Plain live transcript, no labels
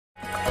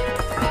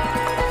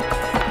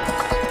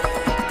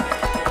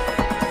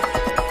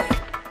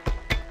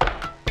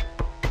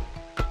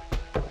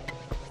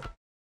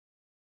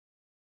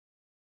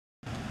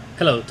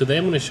Hello, today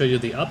I'm going to show you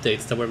the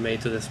updates that were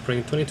made to the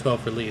spring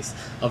 2012 release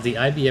of the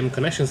IBM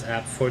Connections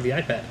app for the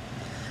iPad.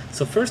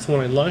 So first,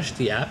 when I launched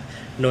the app,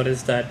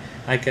 notice that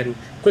I can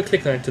quickly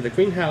connect to the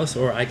greenhouse,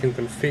 or I can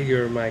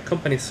configure my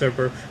company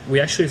server.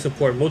 We actually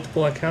support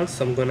multiple accounts,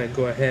 so I'm going to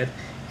go ahead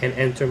and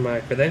enter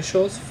my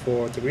credentials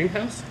for the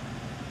greenhouse.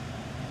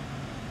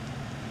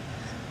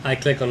 I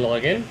click on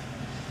login,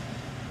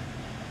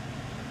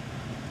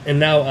 and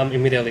now I'm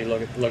immediately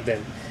logged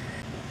in.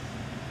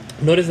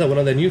 Notice that one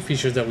of the new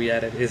features that we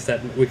added is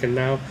that we can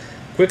now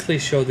quickly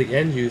show the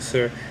end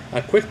user a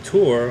quick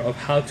tour of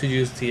how to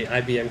use the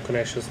IBM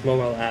Connections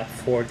mobile app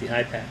for the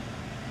iPad.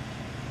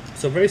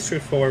 So very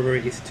straightforward,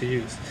 very easy to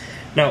use.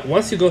 Now,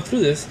 once you go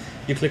through this,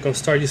 you click on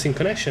Start Using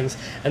Connections,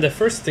 and the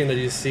first thing that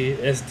you see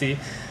is the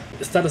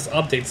status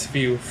updates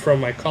view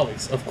from my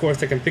colleagues. Of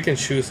course, I can pick and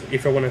choose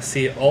if I want to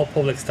see all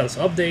public status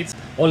updates,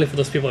 only for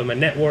those people in my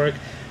network,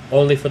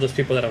 only for those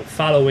people that I'm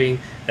following,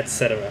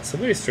 etc. So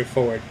very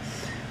straightforward.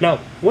 Now,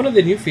 one of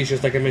the new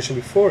features, like I mentioned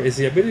before, is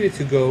the ability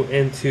to go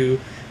into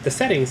the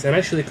settings and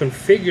actually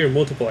configure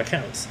multiple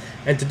accounts.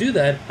 And to do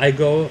that, I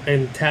go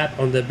and tap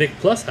on the big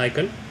plus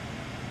icon.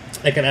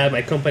 I can add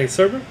my company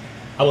server.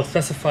 I will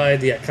specify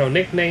the account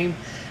nickname,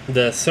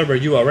 the server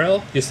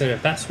URL, username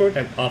and password,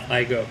 and off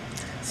I go.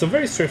 So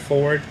very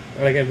straightforward,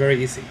 and again,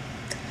 very easy.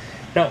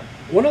 Now,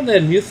 one of the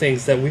new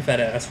things that we've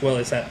added as well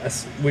is that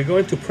as we go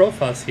into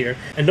profiles here,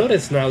 and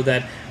notice now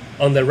that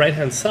on the right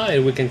hand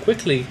side, we can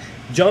quickly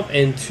jump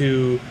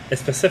into a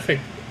specific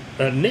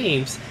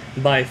names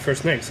by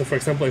first name. So for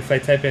example, if I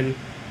type in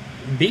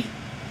B,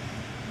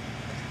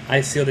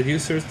 I see all the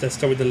users that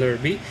start with the letter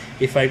B.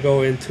 If I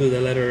go into the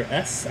letter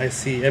S, I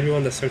see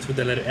everyone that starts with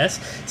the letter S.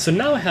 So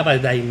now I have a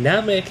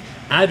dynamic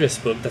address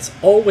book that's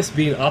always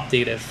being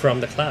updated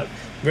from the cloud.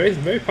 Very,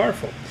 very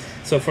powerful.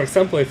 So for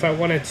example, if I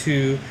wanted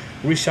to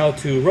reach out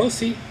to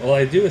Rosie, all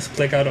I do is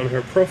click out on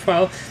her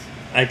profile.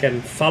 I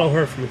can follow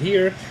her from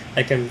here.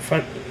 I can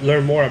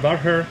learn more about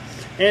her,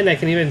 and I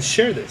can even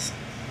share this.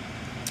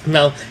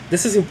 Now,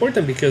 this is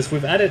important because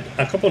we've added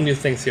a couple new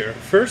things here.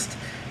 First,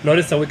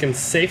 notice that we can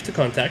save to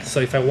contact.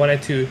 So if I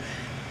wanted to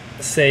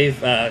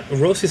save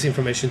Rosie's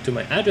information to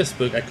my address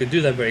book, I could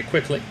do that very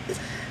quickly.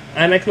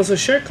 And I can also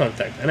share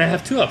contact. And I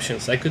have two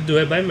options. I could do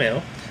it by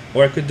mail,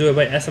 or I could do it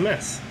by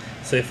SMS.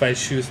 So if I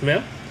choose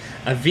mail,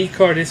 a V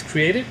card is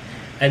created,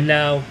 and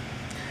now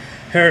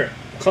her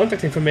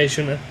contact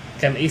information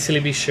can easily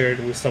be shared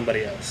with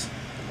somebody else.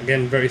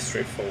 Again, very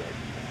straightforward.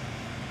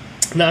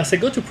 Now, as I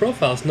go to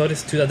profiles,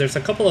 notice too that there's a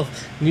couple of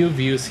new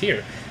views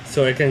here.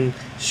 So I can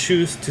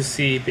choose to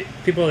see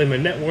people in my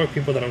network,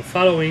 people that I'm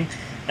following.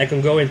 I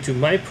can go into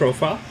my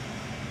profile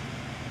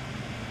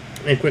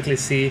and quickly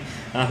see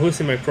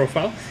who's in my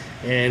profile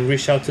and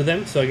reach out to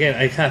them. So again,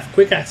 I have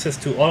quick access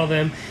to all of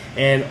them,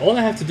 and all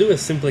I have to do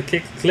is simply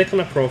click on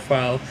a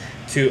profile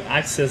to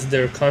access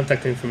their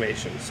contact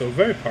information. So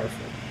very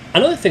powerful.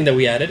 Another thing that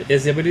we added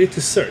is the ability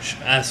to search.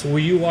 As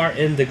you are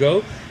in the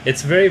go,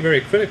 it's very, very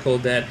critical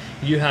that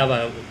you have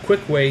a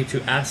quick way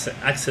to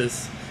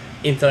access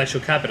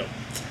intellectual capital.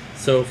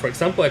 So for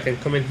example, I can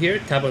come in here,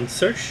 tap on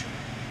search,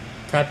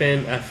 tap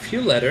in a few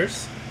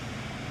letters,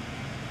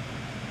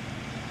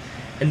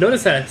 and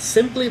notice that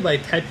simply by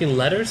typing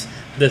letters,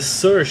 the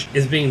search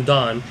is being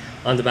done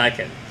on the back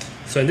end.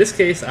 So in this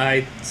case,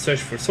 I search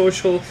for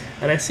social,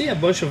 and I see a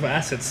bunch of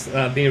assets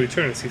being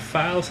returned. I see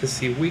files, I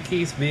see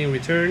wikis being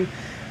returned,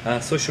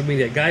 social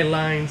media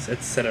guidelines,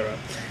 etc.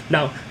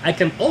 Now, I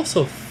can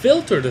also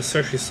filter the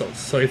search results.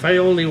 So if I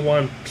only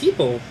want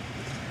people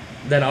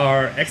that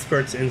are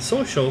experts in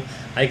social,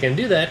 I can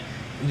do that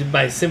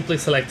by simply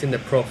selecting the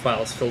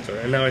profiles filter.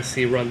 And now I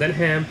see Ron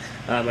Denham,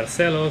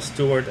 Marcelo,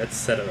 Stewart,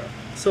 etc.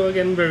 So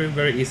again, very,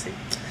 very easy.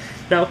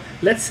 Now,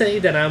 let's say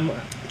that I'm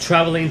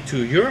traveling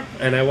to Europe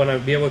and I want to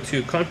be able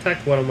to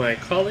contact one of my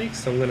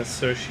colleagues. So I'm going to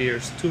search here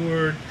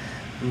Stewart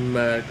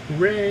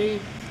McRae,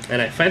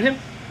 and I find him.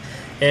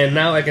 And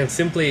now I can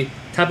simply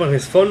tap on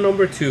his phone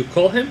number to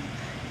call him.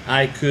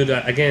 I could,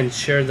 again,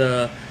 share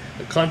the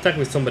contact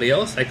with somebody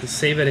else. I could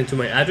save it into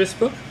my address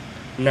book.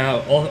 Now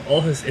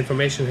all his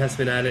information has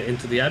been added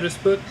into the address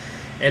book.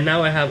 And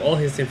now I have all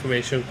his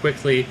information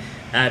quickly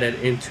added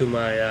into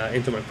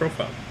my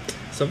profile.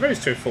 So very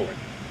straightforward.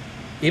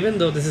 Even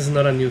though this is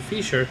not a new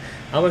feature,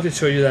 I want to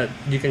show you that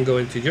you can go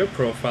into your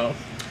profile,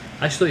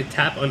 actually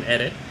tap on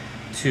edit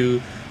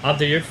to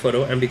update your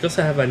photo. And because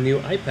I have a new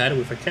iPad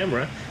with a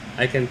camera,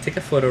 I can take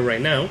a photo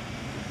right now,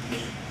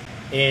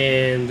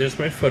 and there's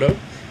my photo.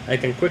 I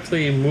can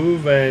quickly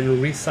move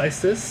and resize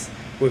this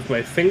with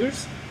my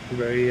fingers,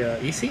 very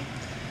easy.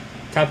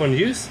 Tap on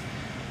use.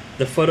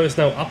 The photo is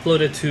now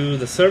uploaded to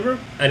the server,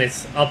 and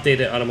it's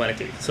updated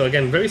automatically. So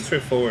again, very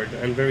straightforward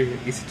and very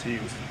easy to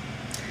use.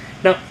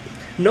 Now,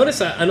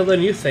 notice another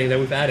new thing that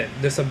we've added.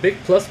 There's a big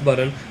plus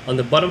button on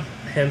the bottom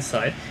hand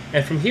side,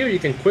 and from here you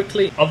can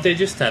quickly update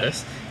your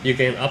status. You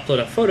can upload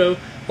a photo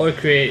or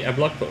create a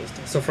blog post.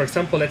 So for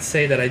example, let's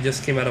say that I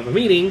just came out of a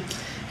meeting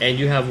and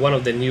you have one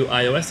of the new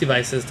iOS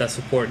devices that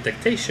support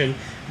dictation.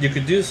 You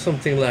could do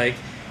something like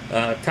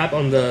tap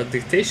on the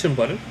dictation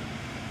button,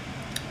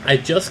 I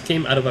just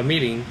came out of a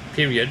meeting,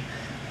 period.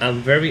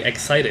 I'm very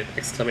excited,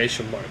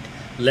 exclamation mark.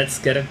 Let's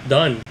get it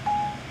done.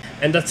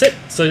 And that's it.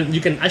 So you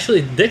can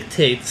actually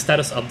dictate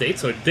status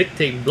updates or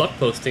dictate blog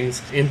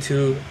postings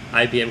into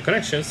IBM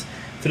Connections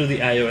through the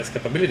iOS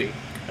capability.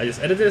 I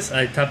just edit this,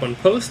 I tap on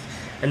post,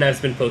 and now it's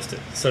been posted.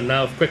 So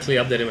now I've quickly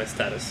updated my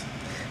status.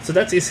 So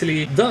that's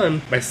easily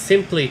done by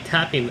simply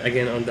tapping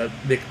again on that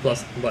big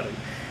plus button.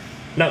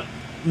 Now,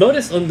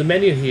 notice on the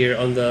menu here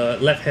on the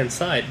left hand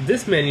side,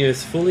 this menu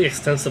is fully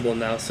extensible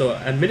now, so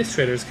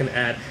administrators can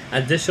add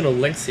additional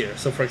links here.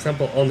 So for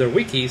example, on their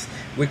wikis,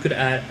 we could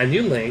add a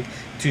new link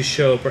to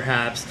show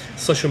perhaps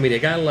social media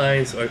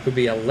guidelines, or it could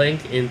be a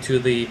link into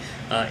the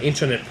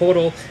intranet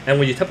portal, and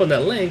when you tap on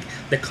that link,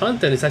 the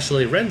content is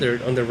actually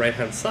rendered on the right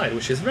hand side,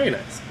 which is very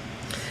nice.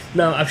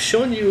 Now I've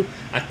shown you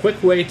a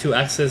quick way to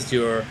access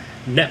your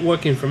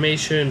network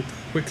information,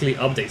 quickly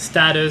update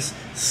status,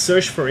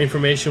 search for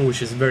information,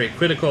 which is very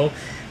critical.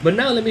 But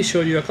now let me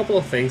show you a couple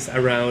of things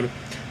around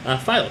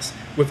files.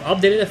 We've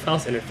updated the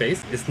files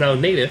interface, it's now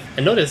native,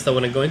 and notice that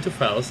when I go into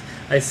files,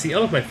 I see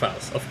all of my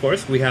files. Of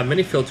course, we have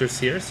many filters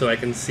here, so I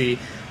can see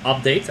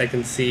updates, I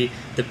can see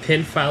the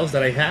pinned files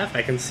that I have,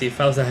 I can see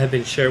files that have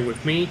been shared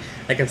with me,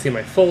 I can see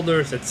my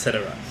folders,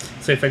 etc.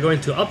 So if I go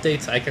into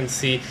updates, I can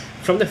see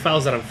from the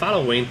files that I'm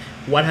following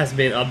what has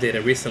been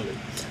updated recently.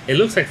 It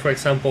looks like, for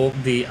example,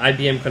 the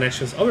IBM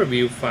Connections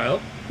overview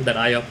file that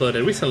I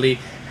uploaded recently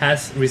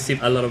has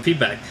received a lot of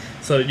feedback.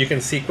 So you can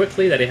see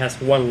quickly that it has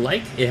 1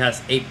 like, it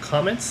has 8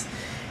 comments,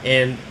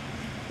 and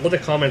all the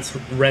comments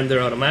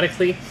render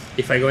automatically.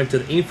 If I go into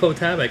the info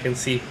tab, I can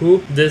see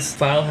who this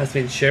file has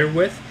been shared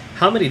with,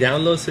 how many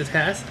downloads it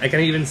has. I can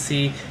even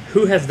see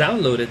who has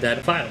downloaded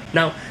that file.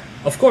 Now,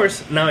 of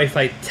course, now if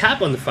I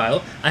tap on the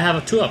file, I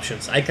have 2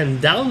 options. I can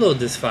download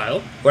this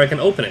file or I can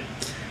open it.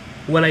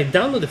 When I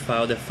download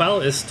the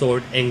file is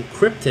stored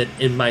encrypted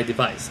in my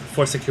device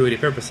for security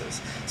purposes,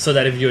 so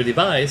that if your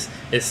device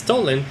is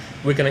stolen,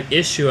 we can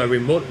issue a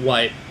remote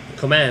wipe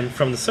command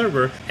from the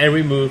server and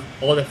remove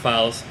all the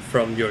files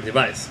from your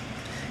device.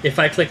 If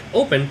I click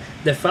open,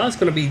 the file is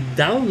going to be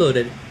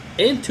downloaded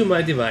into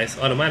my device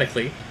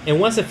automatically, and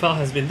once the file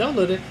has been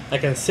downloaded, I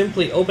can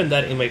simply open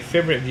that in my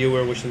favorite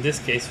viewer, which in this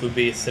case would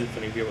be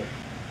Symfony Viewer.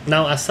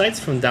 Now, aside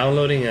from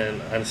downloading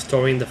and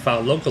storing the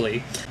file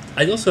locally,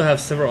 I also have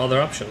several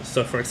other options.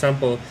 So for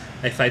example,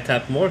 if I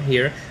tap more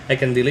here, I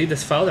can delete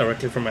this file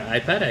directly from my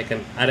iPad, I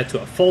can add it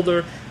to a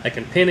folder, I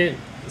can pin it,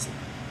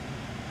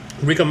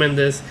 recommend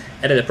this,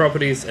 edit the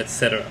properties,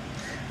 etc.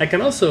 I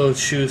can also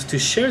choose to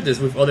share this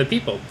with other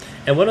people.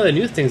 And one of the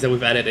new things that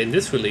we've added in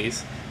this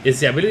release is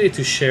the ability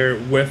to share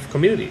with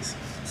communities.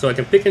 So I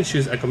can pick and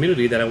choose a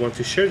community that I want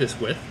to share this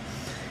with,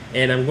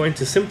 and I'm going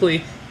to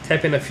simply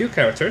type in a few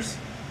characters,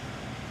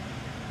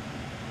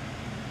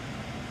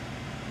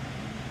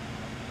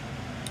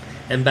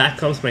 and back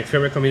comes my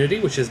favorite community,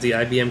 which is the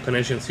IBM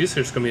Connections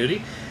users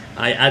community.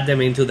 I add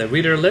them into the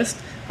reader list,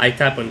 I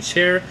tap on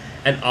share,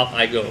 and off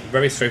I go.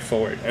 Very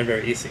straightforward and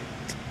very easy.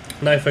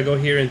 Now if I go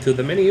here into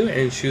the menu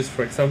and choose,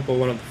 for example,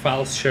 one of the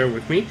files shared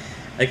with me,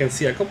 I can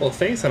see a couple of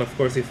things, and of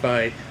course if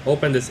I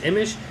open this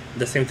image,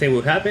 the same thing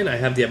will happen. I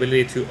have the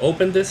ability to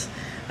open this.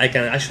 I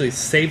can actually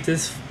save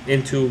this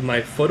into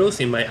my photos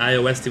in my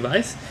iOS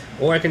device,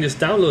 or I can just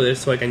download it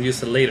so I can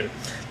use it later.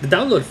 The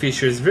download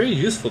feature is very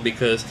useful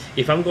because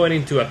if I'm going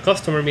into a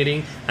customer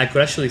meeting, I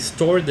could actually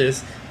store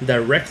this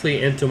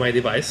directly into my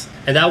device,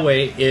 and that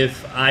way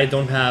if I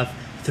don't have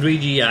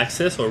 3G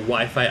access or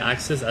Wi-Fi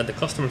access at the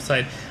customer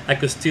side, I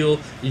could still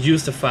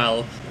use the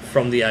file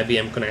from the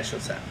IBM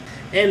Connections app.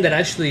 And that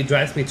actually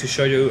drives me to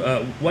show you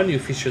one new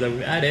feature that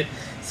we've added.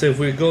 So if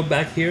we go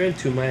back here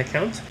into my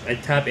account, I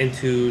tap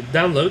into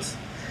downloads,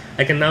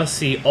 I can now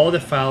see all the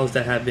files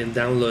that have been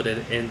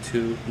downloaded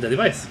into the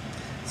device.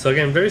 So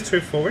again, very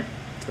straightforward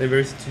and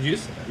very easy to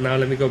use. Now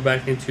let me go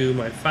back into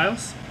my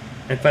files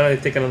and finally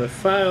take another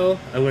file.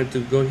 I'm going to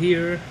go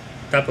here,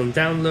 tap on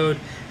download,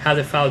 have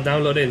the file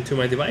downloaded into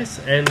my device,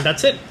 and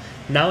that's it.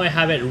 Now I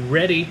have it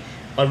ready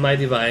on my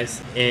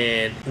device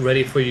and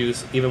ready for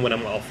use even when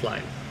I'm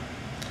offline.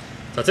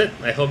 That's it.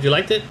 I hope you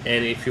liked it,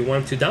 and if you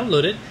want to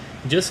download it,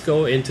 just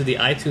go into the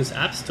iTunes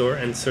App Store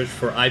and search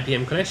for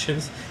IBM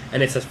Connections,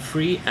 and it's a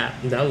free app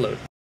download.